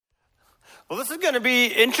Well, this is going to be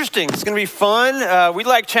interesting. It's going to be fun. We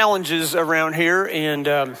like challenges around here, and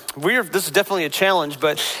this is definitely a challenge,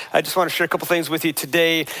 but I just want to share a couple things with you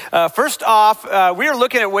today. First off, we are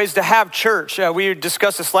looking at ways to have church. We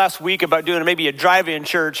discussed this last week about doing maybe a drive-in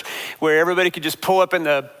church where everybody could just pull up in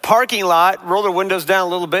the parking lot, roll their windows down a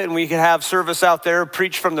little bit, and we could have service out there,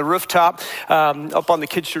 preach from the rooftop up on the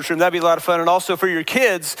kids' church room. That'd be a lot of fun. And also for your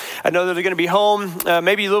kids, I know that they're going to be home,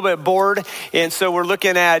 maybe a little bit bored, and so we're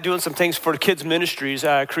looking at doing some things for kids ministries,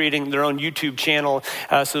 creating their own YouTube channel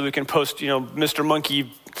so we can post, Mr.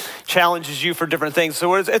 Monkey challenges you for different things.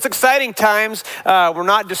 So it's exciting times. We're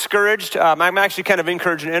not discouraged. I'm actually kind of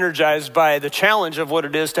encouraged and energized by the challenge of what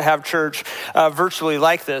it is to have church virtually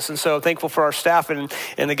like this. And so thankful for our staff and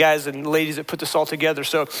the guys and ladies that put this all together.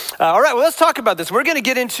 So, all right, well, let's talk about this. We're going to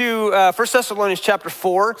get into 1 Thessalonians chapter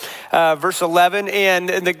 4, verse 11. And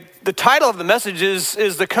the title of the message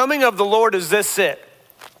is The Coming of the Lord, Is This It?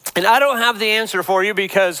 And I don't have the answer for you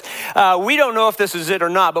because we don't know if this is it or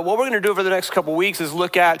not. But what we're going to do over the next couple weeks is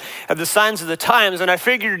look at the signs of the times. And I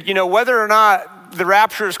figured, whether or not the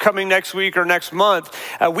rapture is coming next week or next month,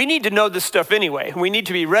 we need to know this stuff anyway. We need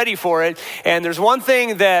to be ready for it. And there's one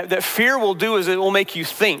thing that fear will do is it will make you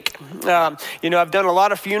think. I've done a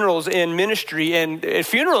lot of funerals in ministry, and a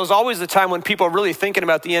funeral is always the time when people are really thinking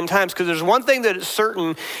about the end times, because there's one thing that is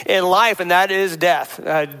certain in life, and that is death.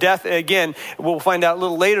 Death, again, we'll find out a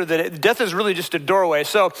little later that death is really just a doorway.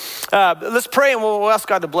 So let's pray, and we'll ask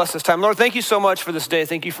God to bless this time. Lord, thank you so much for this day.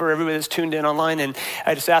 Thank you for everybody that's tuned in online, and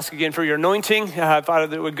I just ask again for your anointing. I thought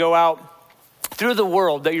that it would go out through the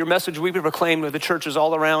world, that your message we proclaim with the churches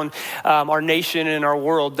all around our nation and our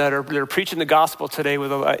world that are preaching the gospel today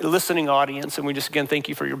with a listening audience. And we just, again, thank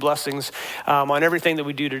you for your blessings on everything that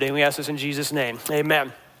we do today. We ask this in Jesus' name.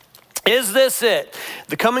 Amen. Is this it?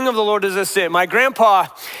 The coming of the Lord, is this it? My grandpa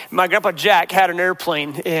Jack had an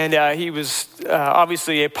airplane, and he was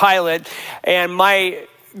obviously a pilot. And my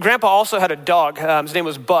grandpa also had a dog. His name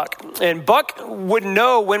was Buck. And Buck would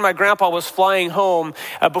know when my grandpa was flying home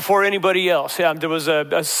before anybody else. There was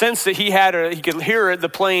a sense that he had, or he could hear the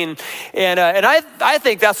plane. And I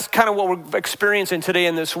think that's kind of what we're experiencing today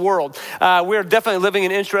in this world. We're definitely living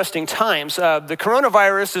in interesting times. The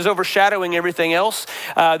coronavirus is overshadowing everything else.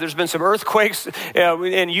 There's been some earthquakes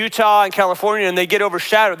in Utah and California, and they get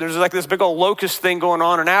overshadowed. There's like this big old locust thing going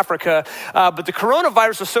on in Africa. But the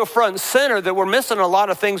coronavirus is so front and center that we're missing a lot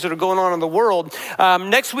of things that are going on in the world.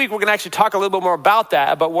 Next week, we're going to actually talk a little bit more about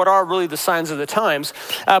that, about what are really the signs of the times.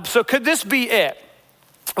 So could this be it?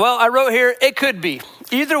 Well, I wrote here, it could be.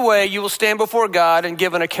 Either way, you will stand before God and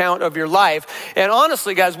give an account of your life. And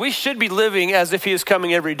honestly, guys, we should be living as if he is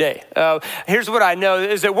coming every day. Here's what I know,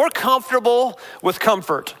 is that we're comfortable with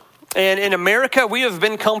comfort. And in America, we have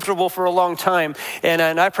been comfortable for a long time.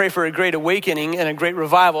 And I pray for a great awakening and a great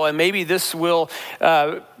revival. And maybe this will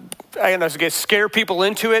scare people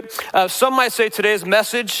into it. Some might say today's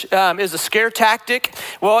message is a scare tactic.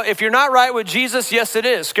 Well, if you're not right with Jesus, yes, it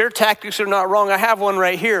is. Scare tactics are not wrong. I have one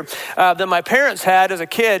right here that my parents had as a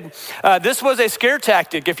kid. This was a scare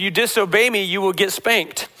tactic. If you disobey me, you will get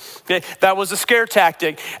spanked. Okay, that was a scare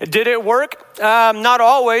tactic. Did it work? Not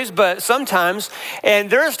always, but sometimes. And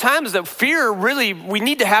there's times that fear we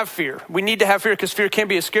need to have fear. We need to have fear because fear can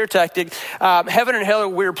be a scare tactic. Heaven and hell are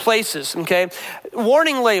weird places, okay?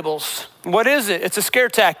 Warning labels. What is it? It's a scare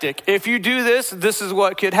tactic. If you do this, this is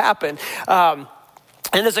what could happen.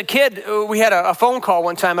 And as a kid, we had a phone call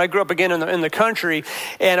one time. I grew up again in the country,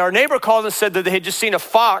 and our neighbor called and said that they had just seen a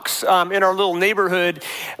fox in our little neighborhood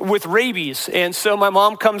with rabies. And so my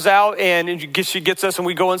mom comes out and she gets us, and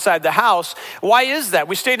we go inside the house. Why is that?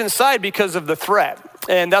 We stayed inside because of the threat.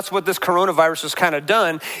 And that's what this coronavirus has kind of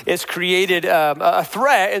done. It's created a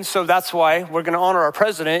threat, and so that's why we're going to honor our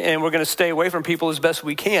president, and we're going to stay away from people as best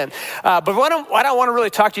we can. But what I want to really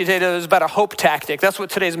talk to you today is about a hope tactic. That's what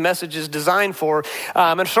today's message is designed for.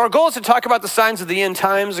 And so our goal is to talk about the signs of the end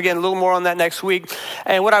times. Again, a little more on that next week.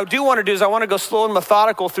 And what I do want to do is I want to go slow and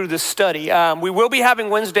methodical through this study. We will be having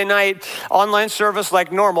Wednesday night online service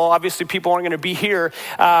like normal. Obviously, people aren't going to be here,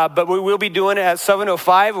 but we will be doing it at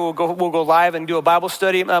 7:05. We'll go live and do a Bible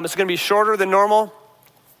study. It's going to be shorter than normal.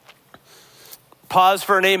 Pause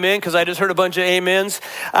for an amen, because I just heard a bunch of amens.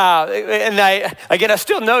 And I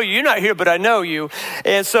still know you. You're not here, but I know you.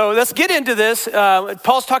 And so let's get into this.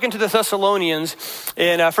 Paul's talking to the Thessalonians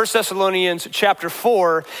in 1 Thessalonians chapter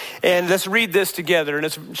 4. And let's read this together. And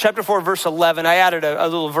it's chapter 4, verse 11. I added a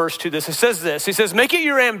little verse to this. It says this. He says, make it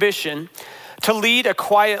your ambition to lead a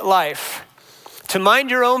quiet life, to mind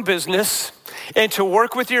your own business, and to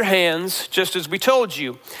work with your hands, just as we told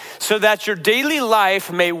you, so that your daily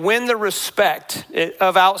life may win the respect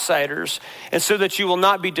of outsiders, and so that you will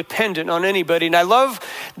not be dependent on anybody. And I love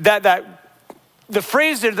that the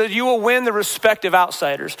phrase there, that you will win the respect of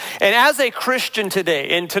outsiders. And as a Christian today,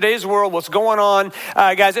 in today's world, what's going on,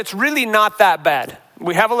 guys, it's really not that bad.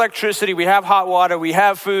 We have electricity, we have hot water, we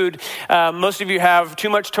have food. Most of you have too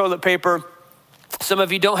much toilet paper. Some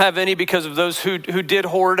of you don't have any because of those who did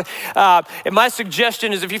hoard. And my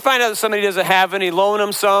suggestion is if you find out that somebody doesn't have any, loan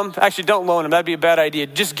them some. Actually, don't loan them. That'd be a bad idea.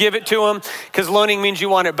 Just give it to them, because loaning means you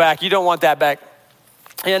want it back. You don't want that back.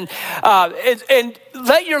 And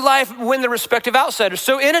let your life win the respect of outsiders.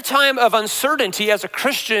 So in a time of uncertainty, as a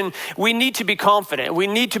Christian, we need to be confident. We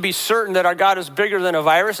need to be certain that our God is bigger than a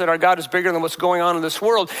virus, that our God is bigger than what's going on in this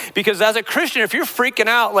world. Because as a Christian, if you're freaking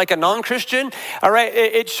out like a non-Christian, all right,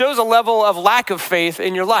 it shows a level of lack of faith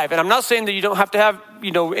in your life. And I'm not saying that you don't have to have,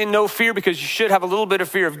 in no fear, because you should have a little bit of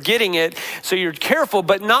fear of getting it, so you're careful,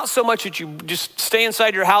 but not so much that you just stay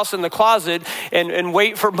inside your house in the closet and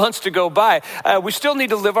wait for months to go by. We still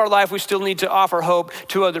need to live our life. We still need to offer hope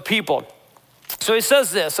to other people. So he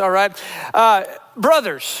says this, all right,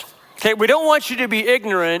 brothers, okay, we don't want you to be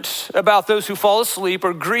ignorant about those who fall asleep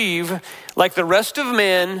or grieve like the rest of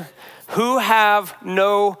men who have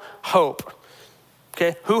no hope.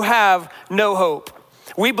 Okay, who have no hope.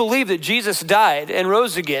 We believe that Jesus died and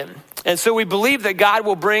rose again. And so we believe that God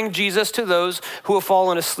will bring Jesus to those who have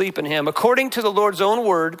fallen asleep in him. According to the Lord's own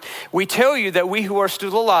word, we tell you that we who are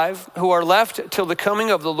still alive, who are left till the coming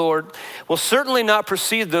of the Lord, will certainly not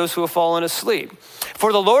precede those who have fallen asleep.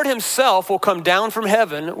 For the Lord himself will come down from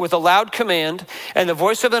heaven with a loud command and the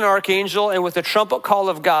voice of an archangel and with the trumpet call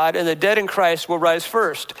of God, and the dead in Christ will rise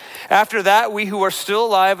first. After that, we who are still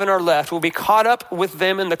alive and are left will be caught up with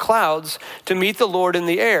them in the clouds to meet the Lord in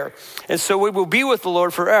the air. And so we will be with the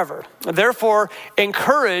Lord forever. Therefore,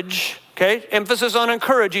 encourage, okay, emphasis on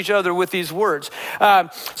encourage each other with these words.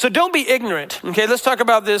 So don't be ignorant, okay? Let's talk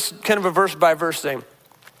about this kind of a verse by verse thing.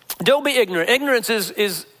 Don't be ignorant. Ignorance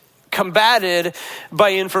is combated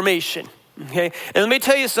by information. Okay, and let me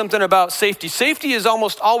tell you something about safety. Safety is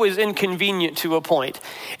almost always inconvenient to a point.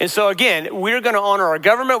 And so again, we're going to honor our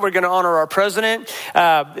government. We're going to honor our president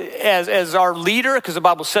as our leader, because the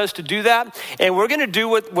Bible says to do that. And we're going to do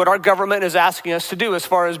what our government is asking us to do as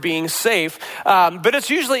far as being safe. But it's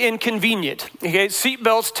usually inconvenient. Okay,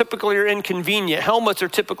 seatbelts typically are inconvenient. Helmets are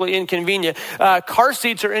typically inconvenient. Car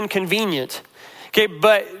seats are inconvenient. Okay,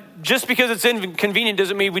 but just because it's inconvenient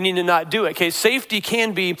doesn't mean we need to not do it. Okay, safety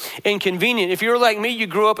can be inconvenient. If you're like me, you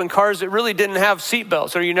grew up in cars that really didn't have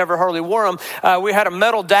seatbelts, or you never hardly wore them. We had a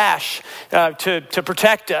metal dash to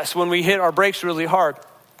protect us when we hit our brakes really hard.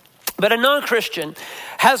 But a non-Christian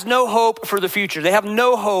has no hope for the future. They have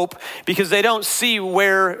no hope because they don't see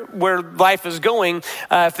where life is going.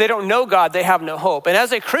 If they don't know God, they have no hope. And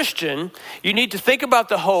as a Christian, you need to think about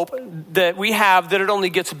the hope that we have, that it only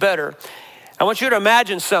gets better. I want you to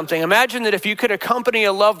imagine something. Imagine that if you could accompany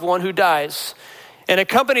a loved one who dies and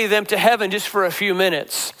accompany them to heaven just for a few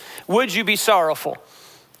minutes, would you be sorrowful?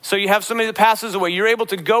 So you have somebody that passes away. You're able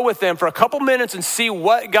to go with them for a couple minutes and see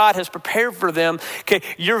what God has prepared for them. Okay,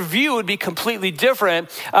 your view would be completely different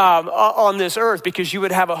on this earth, because you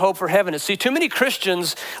would have a hope for heaven. And see, too many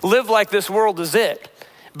Christians live like this world is it.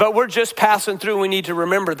 But we're just passing through. We need to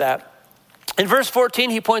remember that. In verse 14,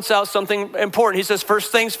 he points out something important. He says,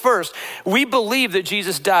 first things first, we believe that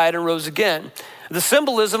Jesus died and rose again. The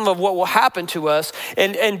symbolism of what will happen to us,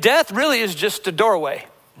 and death really is just a doorway.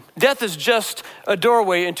 Death is just a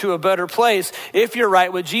doorway into a better place if you're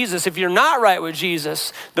right with Jesus. If you're not right with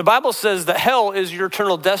Jesus, the Bible says that hell is your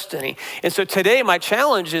eternal destiny. And so today my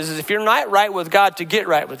challenge is if you're not right with God, to get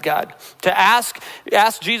right with God. To ask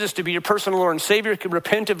Jesus to be your personal Lord and Savior, to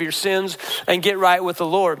repent of your sins and get right with the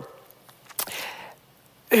Lord.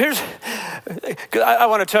 I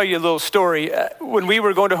want to tell you a little story. When we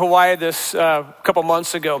were going to Hawaii this couple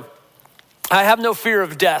months ago, I have no fear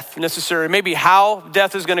of death necessarily. Maybe how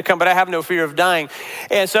death is going to come, but I have no fear of dying.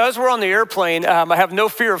 And so as we're on the airplane, I have no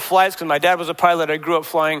fear of flights because my dad was a pilot. I grew up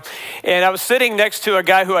flying. And I was sitting next to a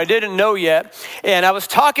guy who I didn't know yet. And I was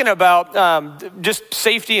talking about just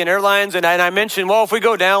safety and airlines. And I mentioned, well, if we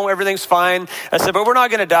go down, everything's fine. I said, but we're not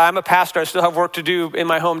going to die. I'm a pastor. I still have work to do in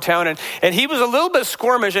my hometown. And he was a little bit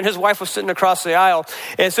squirmish, and his wife was sitting across the aisle.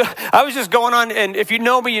 And so I was just going on. And if you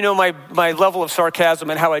know me, you know my level of sarcasm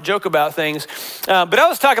and how I joke about things. But I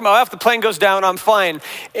was talking about, if the plane goes down, I'm fine.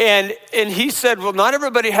 And he said, well, not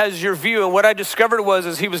everybody has your view. And what I discovered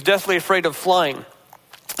was he was deathly afraid of flying.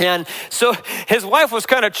 And so his wife was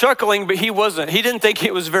kind of chuckling, but he wasn't. He didn't think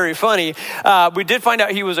it was very funny. We did find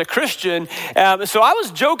out he was a Christian. So I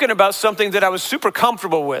was joking about something that I was super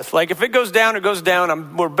comfortable with. Like if it goes down, it goes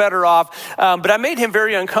down. We're better off. But I made him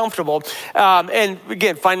very uncomfortable. And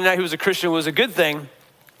again, finding out he was a Christian was a good thing.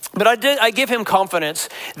 But I give him confidence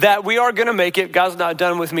that we are going to make it. God's not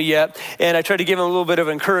done with me yet. And I try to give him a little bit of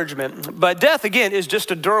encouragement. But death, again, is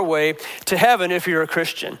just a doorway to heaven if you're a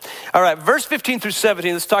Christian. All right, verse 15 through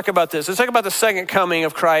 17, let's talk about this. Let's talk about the second coming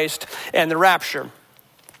of Christ and the rapture.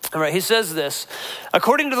 All right, he says this,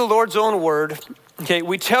 according to the Lord's own word, okay,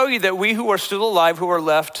 we tell you that we who are still alive, who are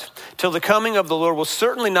left till the coming of the Lord, will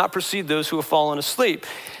certainly not precede those who have fallen asleep.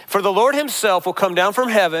 For the Lord himself will come down from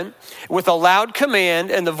heaven with a loud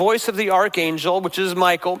command and the voice of the archangel, which is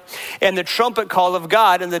Michael, and the trumpet call of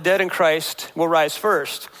God, and the dead in Christ will rise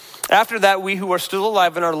first. After that, we who are still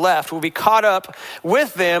alive and are left will be caught up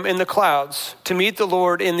with them in the clouds to meet the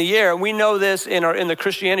Lord in the air. And we know this in the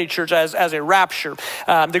Christianity church as a rapture.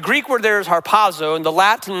 The Greek word there is harpazo, and the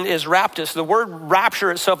Latin is raptus. The word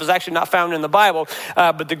rapture itself is actually not found in the Bible,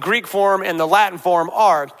 but the Greek form and the Latin form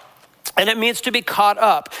are. And it means to be caught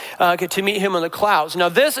up, to meet him in the clouds. Now,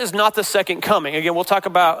 this is not the second coming. Again, we'll talk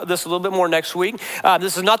about this a little bit more next week.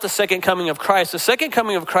 This is not the second coming of Christ. The second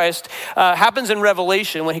coming of Christ happens in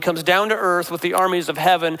Revelation when he comes down to earth with the armies of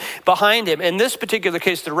heaven behind him. In this particular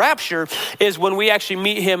case, the rapture is when we actually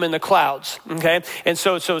meet him in the clouds, okay? And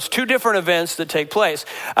so it's two different events that take place.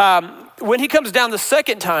 When he comes down the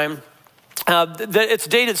second time, it's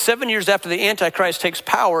dated 7 years after the Antichrist takes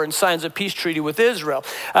power and signs a peace treaty with Israel.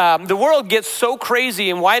 The world gets so crazy,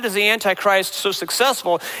 and why does the Antichrist so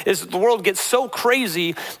successful is the world gets so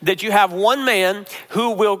crazy that you have one man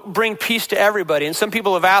who will bring peace to everybody. And some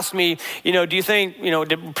people have asked me, do you think,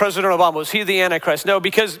 did President Obama, was he the Antichrist? No,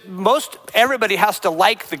 because everybody has to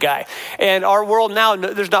like the guy. And our world now,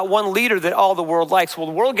 there's not one leader that all the world likes. Well,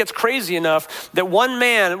 the world gets crazy enough that one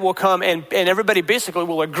man will come and everybody basically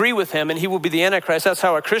will agree with him, and he will be the Antichrist. That's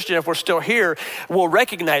how a Christian, if we're still here, will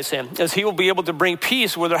recognize him, as he will be able to bring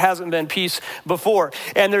peace where there hasn't been peace before.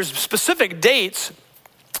 And there's specific dates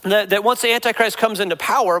that once the Antichrist comes into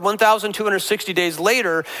power, 1,260 days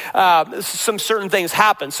later, some certain things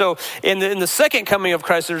happen. So in the second coming of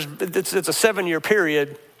Christ, it's a 7-year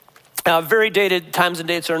period. Very dated times and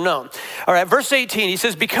dates are known. All right, verse 18, he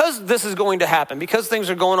says, because this is going to happen, because things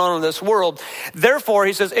are going on in this world, therefore,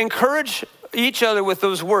 he says, encourage each other with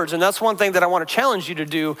those words. And that's one thing that I want to challenge you to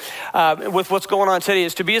do with what's going on today,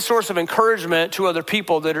 is to be a source of encouragement to other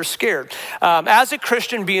people that are scared. As a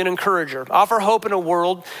Christian, be an encourager. Offer hope in a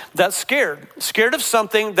world that's scared of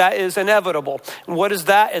something that is inevitable. And what is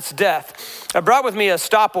that? It's death. I brought with me a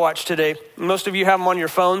stopwatch today. Most of you have them on your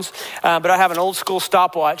phones, but I have an old school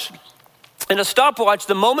stopwatch. In a stopwatch,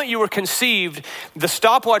 the moment you were conceived, the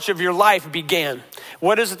stopwatch of your life began.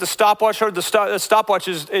 What is it the stopwatch heard? The stopwatch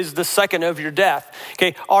is the second of your death.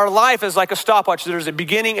 Okay, our life is like a stopwatch. There's a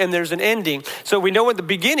beginning and there's an ending. So we know what the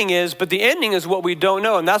beginning is, but the ending is what we don't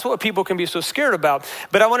know. And that's what people can be so scared about.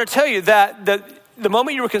 But I want to tell you that the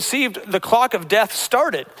moment you were conceived, the clock of death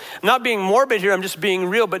started. I'm not being morbid here, I'm just being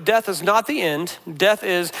real, but death is not the end. Death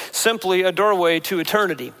is simply a doorway to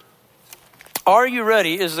eternity. Are you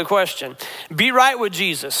ready is the question. Be right with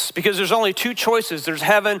Jesus, because there's only two choices. There's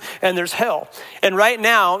heaven and there's hell. And right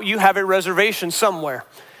now, you have a reservation somewhere.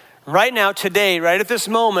 Right now, today, right at this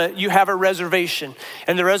moment, you have a reservation.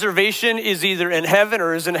 And the reservation is either in heaven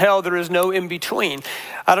or is in hell. There is no in between.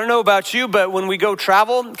 I don't know about you, but when we go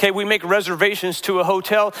travel, okay, we make reservations to a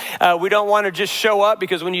hotel. We don't want to just show up,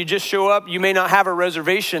 because when you just show up, you may not have a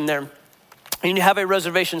reservation there. And you have a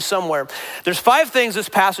reservation somewhere. There's 5 things this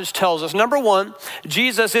passage tells us. Number 1,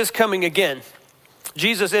 Jesus is coming again.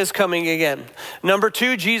 Jesus is coming again. Number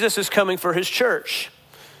 2, Jesus is coming for his church.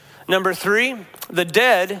 Number 3, the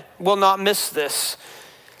dead will not miss this.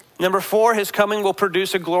 Number 4, his coming will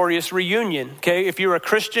produce a glorious reunion. Okay, if you're a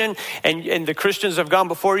Christian and the Christians have gone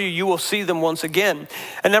before you, you will see them once again.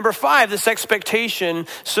 And number 5, this expectation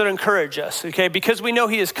should encourage us. Okay, because we know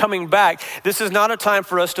he is coming back. This is not a time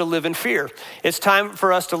for us to live in fear. It's time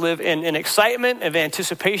for us to live in excitement, of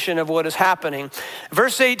anticipation of what is happening.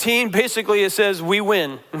 Verse 18, basically it says, we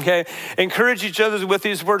win. Okay, encourage each other with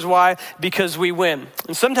these words. Why? Because we win.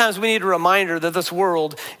 And sometimes we need a reminder that this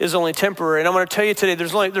world is only temporary. And I'm going to tell you today,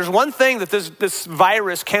 there's one thing that this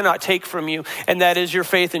virus cannot take from you, and that is your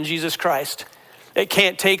faith in Jesus Christ. It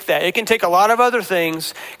can't take that. It can take a lot of other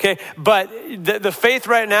things, okay? But the faith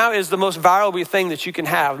right now is the most valuable thing that you can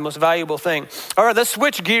have, the most valuable thing. All right, let's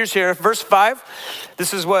switch gears here. Verse 5,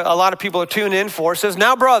 this is what a lot of people are tuned in for. It says,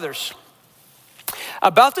 now brothers,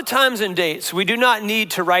 about the times and dates, we do not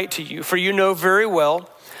need to write to you, for you know very well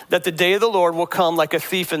that the day of the Lord will come like a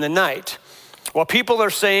thief in the night. While people are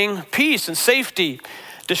saying peace and safety,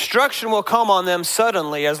 destruction will come on them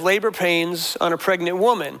suddenly as labor pains on a pregnant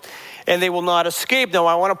woman, and they will not escape. Now,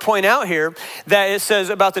 I want to point out here that it says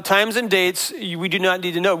about the times and dates, we do not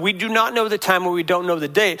need to know. We do not know the time or we don't know the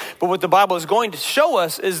date. But what the Bible is going to show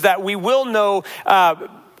us is that we will know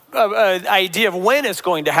an idea of when it's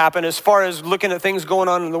going to happen as far as looking at things going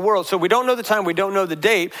on in the world. So we don't know the time, we don't know the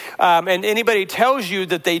date. And anybody tells you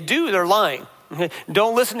that they do, they're lying.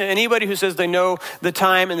 Don't listen to anybody who says they know the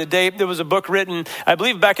time and the date. There was a book written, I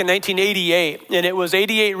believe, back in 1988, and it was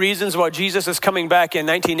 88 Reasons Why Jesus is Coming Back in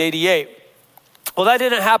 1988. Well, that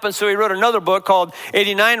didn't happen, so he wrote another book called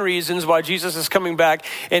 89 Reasons Why Jesus is Coming Back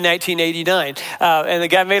in 1989. And the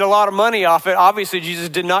guy made a lot of money off it. Obviously, Jesus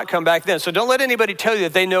did not come back then. So don't let anybody tell you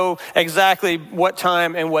that they know exactly what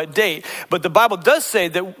time and what date. But the Bible does say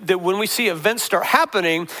that when we see events start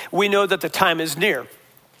happening, we know that the time is near.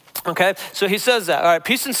 Okay, so he says that. All right,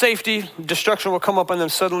 peace and safety, destruction will come up on them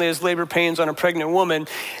suddenly as labor pains on a pregnant woman,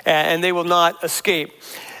 and they will not escape.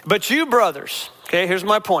 But you, brothers, okay, here's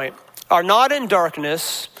my point, are not in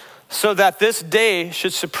darkness so that this day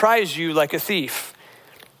should surprise you like a thief.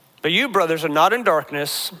 But you, brothers, are not in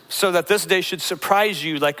darkness so that this day should surprise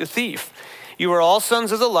you like a thief. You are all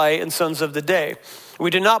sons of the light and sons of the day.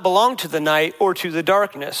 We do not belong to the night or to the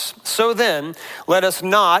darkness. So then, let us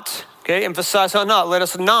not... Okay, emphasize on not. Let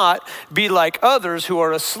us not be like others who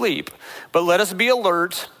are asleep, but let us be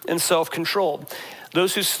alert and self-controlled.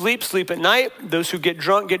 Those who sleep, sleep at night. Those who get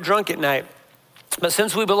drunk at night. But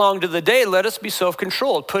since we belong to the day, let us be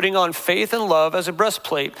self-controlled, putting on faith and love as a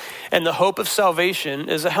breastplate, and the hope of salvation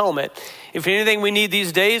as a helmet. If anything we need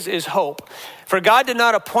these days is hope. For God did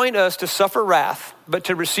not appoint us to suffer wrath, but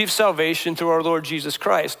to receive salvation through our Lord Jesus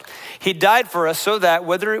Christ. He died for us so that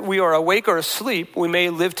whether we are awake or asleep, we may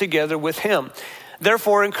live together with him.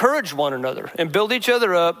 Therefore, encourage one another and build each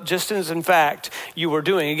other up, just as in fact you are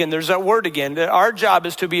doing. Again, there's that word again, that our job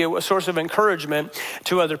is to be a source of encouragement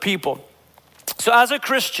to other people. So as a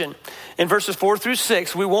Christian, in verses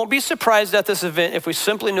 4-6, we won't be surprised at this event if we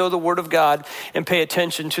simply know the word of God and pay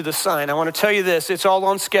attention to the sign. I want to tell you this, it's all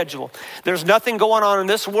on schedule. There's nothing going on in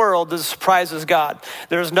this world that surprises God.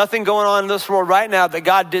 There's nothing going on in this world right now that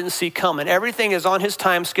God didn't see coming. Everything is on his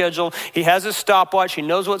time schedule. He has his stopwatch. He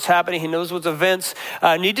knows what's happening. He knows what events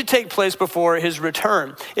need to take place before his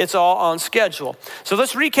return. It's all on schedule. So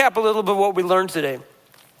let's recap a little bit what we learned today.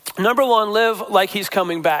 Number one, live like he's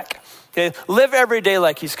coming back. Okay, live every day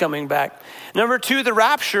like he's coming back. Number two, the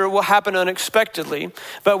rapture will happen unexpectedly,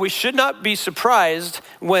 but we should not be surprised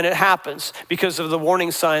when it happens because of the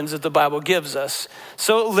warning signs that the Bible gives us.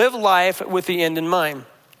 So live life with the end in mind.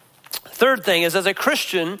 Third thing is, as a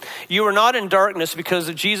Christian, you are not in darkness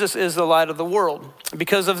because Jesus is the light of the world.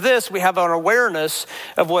 Because of this, we have an awareness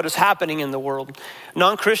of what is happening in the world.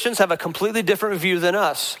 Non-Christians have a completely different view than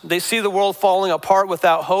us. They see the world falling apart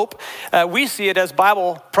without hope. We see it as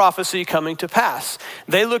Bible prophecy coming to pass.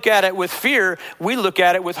 They look at it with fear. We look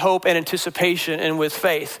at it with hope and anticipation and with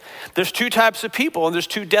faith. There's two types of people and there's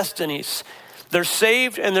two destinies. There's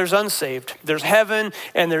saved and there's unsaved. There's heaven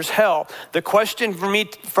and there's hell. The question from me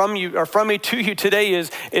to you today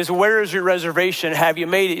is where is your reservation? Have you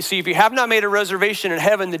made it? See, if you have not made a reservation in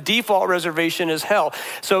heaven, the default reservation is hell.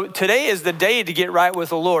 So today is the day to get right with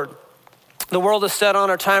the Lord. The world is set on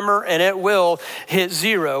a timer and it will hit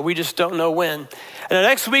zero. We just don't know when. And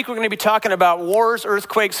next week, we're going to be talking about wars,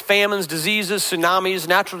 earthquakes, famines, diseases, tsunamis,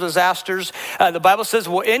 natural disasters. The Bible says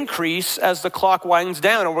will increase as the clock winds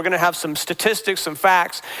down. And we're going to have some statistics, some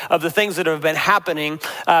facts of the things that have been happening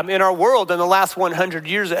in our world in the last 100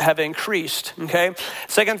 years that have increased. Okay.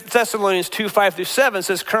 2 Thessalonians 2:5-7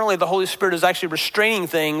 says currently the Holy Spirit is actually restraining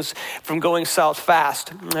things from going south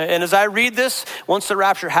fast. And as I read this, once the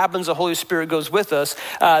rapture happens, the Holy Spirit goes with us,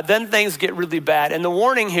 then things get really bad. And the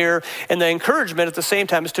warning here and the encouragement at the same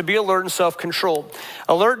time is to be alert and self-controlled.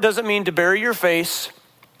 Alert doesn't mean to bury your face.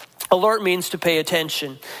 Alert means to pay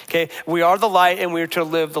attention. Okay, we are the light and we are to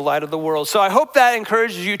live the light of the world. So I hope that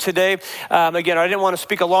encourages you today. Again, I didn't want to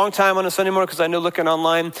speak a long time on a Sunday morning because I know looking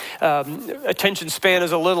online, attention span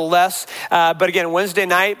is a little less. But again, Wednesday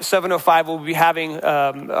night, 7:05, we'll be having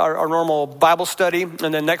our normal Bible study.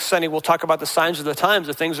 And then next Sunday, we'll talk about the signs of the times,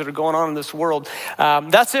 the things that are going on in this world.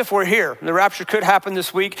 That's if we're here. The rapture could happen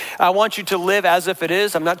this week. I want you to live as if it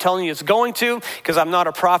is. I'm not telling you it's going to because I'm not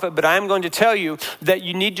a prophet, but I am going to tell you that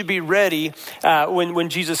you need to be ready when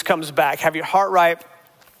Jesus comes back. Have your heart right.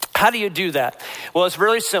 How do you do that? Well, it's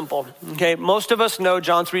really simple, okay? Most of us know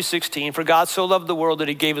John 3:16, for God so loved the world that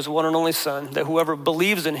he gave his one and only son, that whoever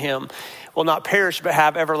believes in him will not perish but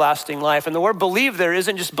have everlasting life. And the word believe there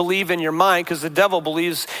isn't just believe in your mind, because the devil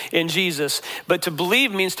believes in Jesus, but to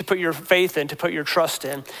believe means to put your faith in, to put your trust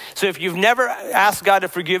in. So if you've never asked God to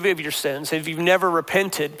forgive you of your sins, if you've never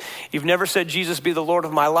repented, you've never said, Jesus be the Lord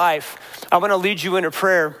of my life, I want to lead you in a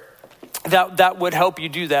prayer that would help you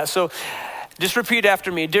do that. So just repeat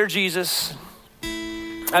after me. Dear Jesus,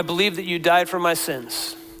 I believe that you died for my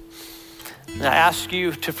sins. And I ask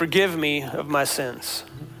you to forgive me of my sins.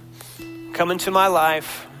 Come into my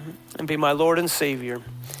life and be my Lord and Savior.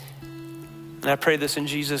 And I pray this in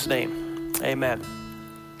Jesus' name. Amen.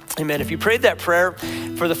 Amen. If you prayed that prayer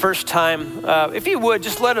for the first time, if you would,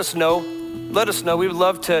 just let us know. Let us know. We would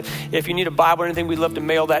love to, if you need a Bible or anything, we'd love to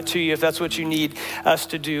mail that to you if that's what you need us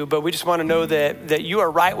to do. But we just want to know that you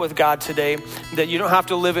are right with God today, that you don't have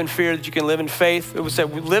to live in fear, that you can live in faith. It was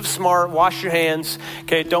said, live smart, wash your hands,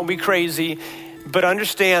 okay? Don't be crazy, but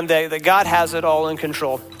understand that God has it all in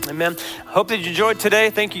control. Amen. Hope that you enjoyed today.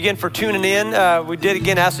 Thank you again for tuning in. We did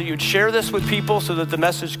again ask that you'd share this with people so that the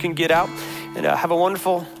message can get out. And have a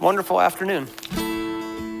wonderful, wonderful afternoon.